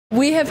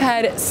We have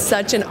had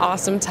such an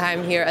awesome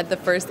time here at the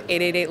first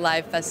 888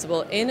 Live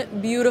Festival in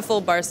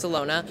beautiful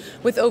Barcelona.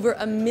 With over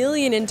 1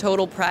 million in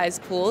total prize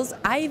pools,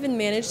 I even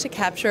managed to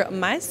capture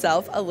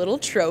myself a little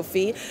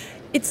trophy.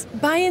 It's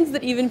buy-ins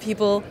that even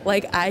people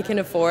like I can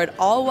afford,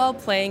 all while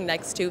playing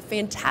next to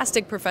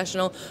fantastic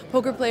professional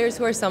poker players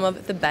who are some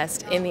of the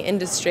best in the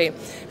industry.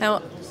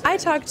 Now, I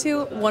talked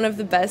to one of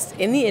the best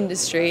in the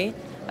industry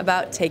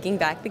about taking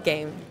back the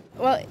game.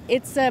 Well,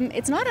 it's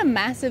not a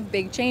massive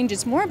big change.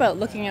 It's more about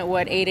looking at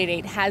what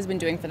 888 has been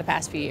doing for the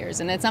past few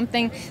years. And it's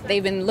something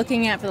they've been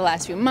looking at for the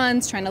last few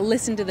months, trying to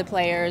listen to the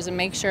players and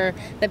make sure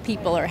that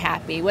people are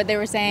happy. What they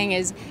were saying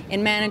is,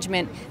 in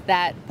management,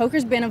 that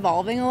poker's been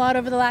evolving a lot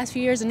over the last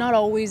few years and not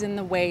always in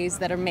the ways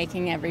that are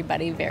making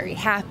everybody very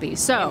happy.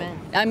 So,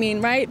 Amen. I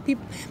mean, right?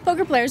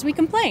 Poker players, we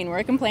complain.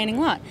 We're complaining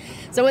a lot.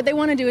 So what they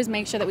want to do is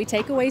make sure that we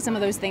take away some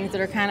of those things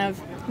that are kind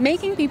of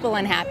making people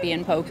unhappy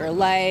in poker.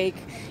 Like,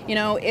 you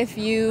know, if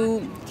you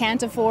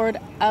can't afford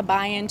a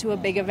buy-in to a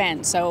big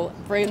event. So,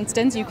 for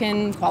instance, you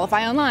can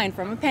qualify online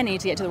from a penny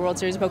to get to the World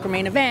Series of Poker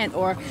main event,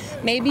 or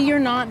maybe you're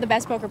not the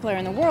best poker player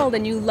in the world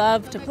and you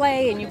love to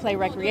play and you play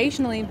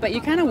recreationally, but you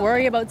kind of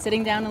worry about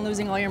sitting down and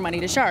losing all your money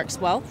to sharks.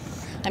 Well,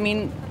 I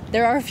mean,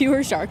 there are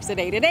fewer sharks at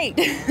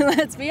 888,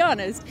 let's be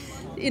honest.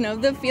 You know,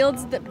 the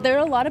fields, there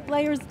are a lot of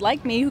players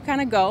like me who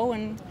kind of go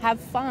and have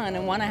fun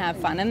and want to have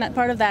fun. And that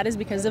part of that is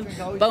because of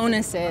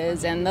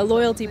bonuses and the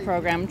loyalty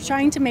program,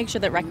 trying to make sure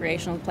that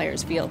recreational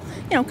players feel,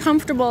 you know,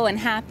 comfortable and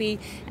happy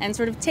and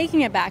sort of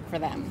taking it back for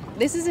them.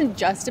 This isn't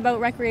just about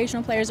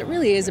recreational players. It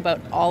really is about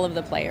all of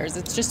the players.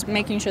 It's just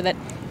making sure that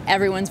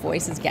everyone's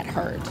voices get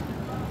heard.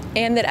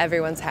 And that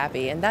everyone's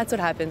happy. And that's what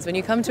happens when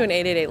you come to an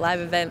 888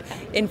 Live event.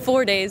 In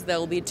 4 days, there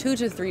will be 2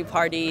 to 3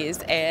 parties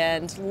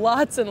and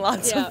lots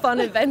of fun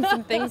events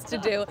and things to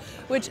do,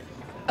 which,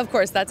 of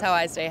course, that's how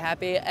I stay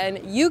happy.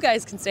 And you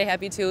guys can stay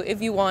happy too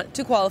if you want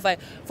to qualify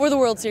for the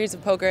World Series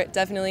of Poker.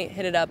 Definitely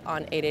hit it up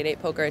on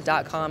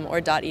 888poker.com or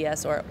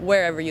 .es or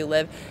wherever you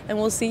live. And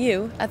we'll see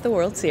you at the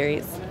World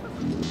Series.